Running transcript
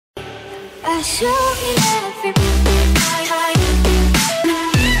Hello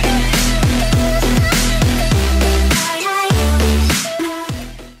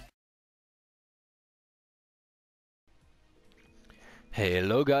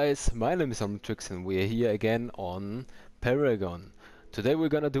guys, my name is Omnitirix and we're here again on Paragon. Today we're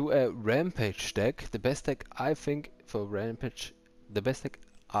gonna do a Rampage deck, the best deck I think for Rampage, the best deck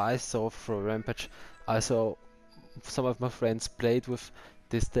I saw for Rampage. I saw some of my friends played with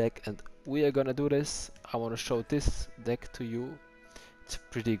this deck and we are gonna do this. I wanna show this deck to you. It's a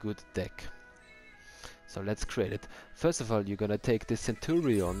pretty good deck. So let's create it. First of all, you're gonna take the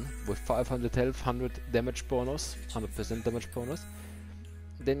Centurion with 500 health, 100 damage bonus, 100% damage bonus.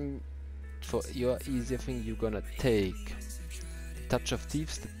 Then for your easier thing, you're gonna take Touch of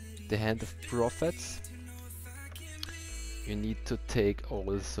Thieves, the Hand of Prophets. You need to take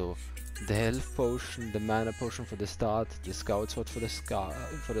also the health potion, the mana potion for the start, the scout sword for the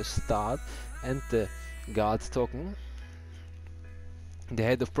start, and the guard token. The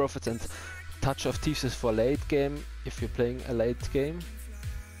Hand of Prophets and Touch of Thieves is for late game, if you're playing a late game.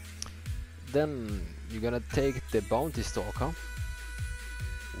 Then you're gonna take the Bounty Stalker,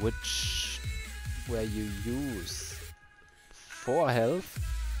 where you use 4 health,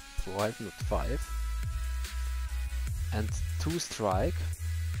 not 5, and 2 strike,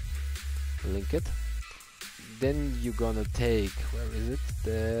 link it. Then you're gonna take, where is it,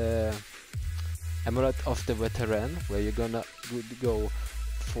 the Amulet of the Veteran, where you're gonna go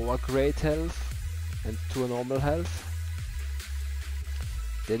 4 great health and 2 normal health.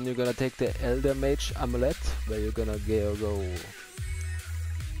 Then you're gonna take the Elder Mage Amulet, where you're gonna go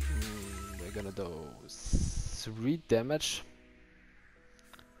we're gonna do 3 damage,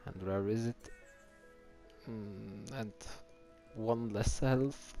 and where is it? And 1 less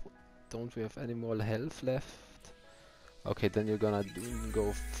health. Don't we have any more health left? Okay, then you're gonna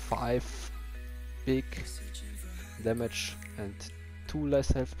go 5 big damage and 2 less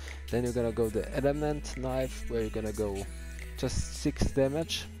health. Then you're gonna go the Adamant Knife, where you're gonna go just 6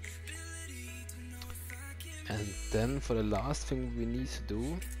 damage. And then for the last thing we need to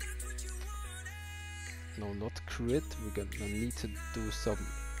do, no, not crit, we're gonna need to do some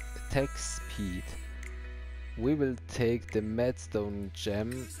attack speed. We will take the Madstone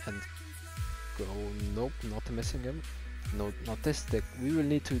Gem and go, nope, not the Messingham, no, not this deck. We will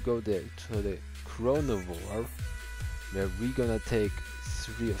need to go there to the Chronovore, where we're gonna take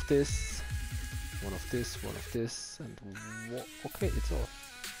 3 of this, 1 of this, 1 of this, and okay, it's all.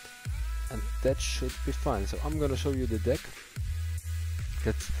 And that should be fine. So I'm gonna show you the deck.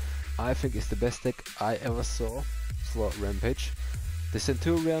 That's, I think, is the best deck I ever saw for Rampage. The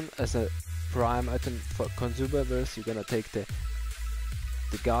Centurion as a prime item for consumables. You're gonna take the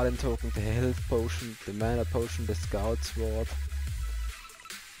Guardian token, the health potion, the mana potion, the scout sword.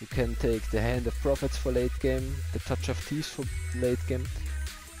 You can take the Hand of Prophets for late game, the Touch of Thieves for late game.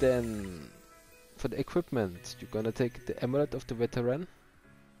 Then for the equipment, you're gonna take the Amulet of the Veteran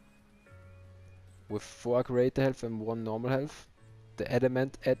with 4 greater health and 1 normal health. The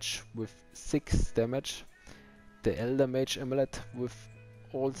Adamant Edge with 6 damage. The Elder Mage Amulet with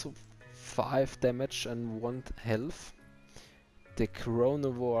also 5 damage and 1 health. The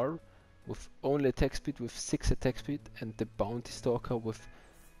Chronovore with only attack speed with 6 attack speed, and the Bounty Stalker with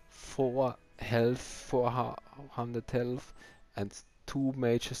 4 health, 400 health, and 2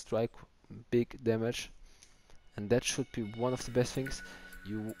 major strike, big damage. And that should be one of the best things.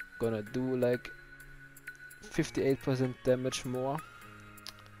 You gonna do like 58% damage more,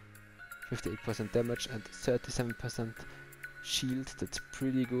 58% damage and 37% shield. That's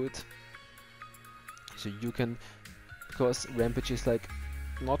pretty good. So you can, because Rampage is like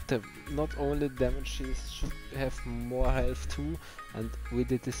not only damage, she should have more health too, and we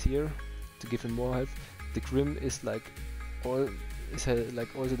did this here to give him more health. The Grim is like also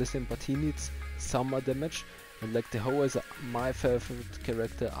the same, but he needs some more damage. And like the Ho is my favorite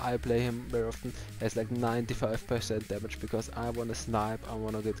character, I play him very often, has like 95% damage because I wanna snipe, I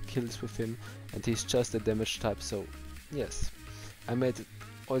wanna get kills with him, and he's just a damage type. So yes, I made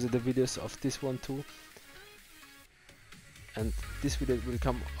also the videos of this one too. And this video will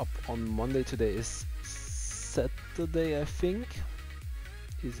come up on Monday. Today is Saturday, I think.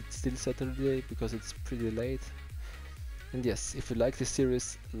 Is it still Saturday? Because it's pretty late. And yes, if you like this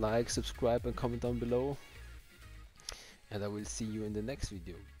series, like, subscribe and comment down below. And I will see you in the next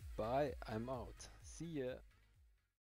video. Bye, I'm out. See ya.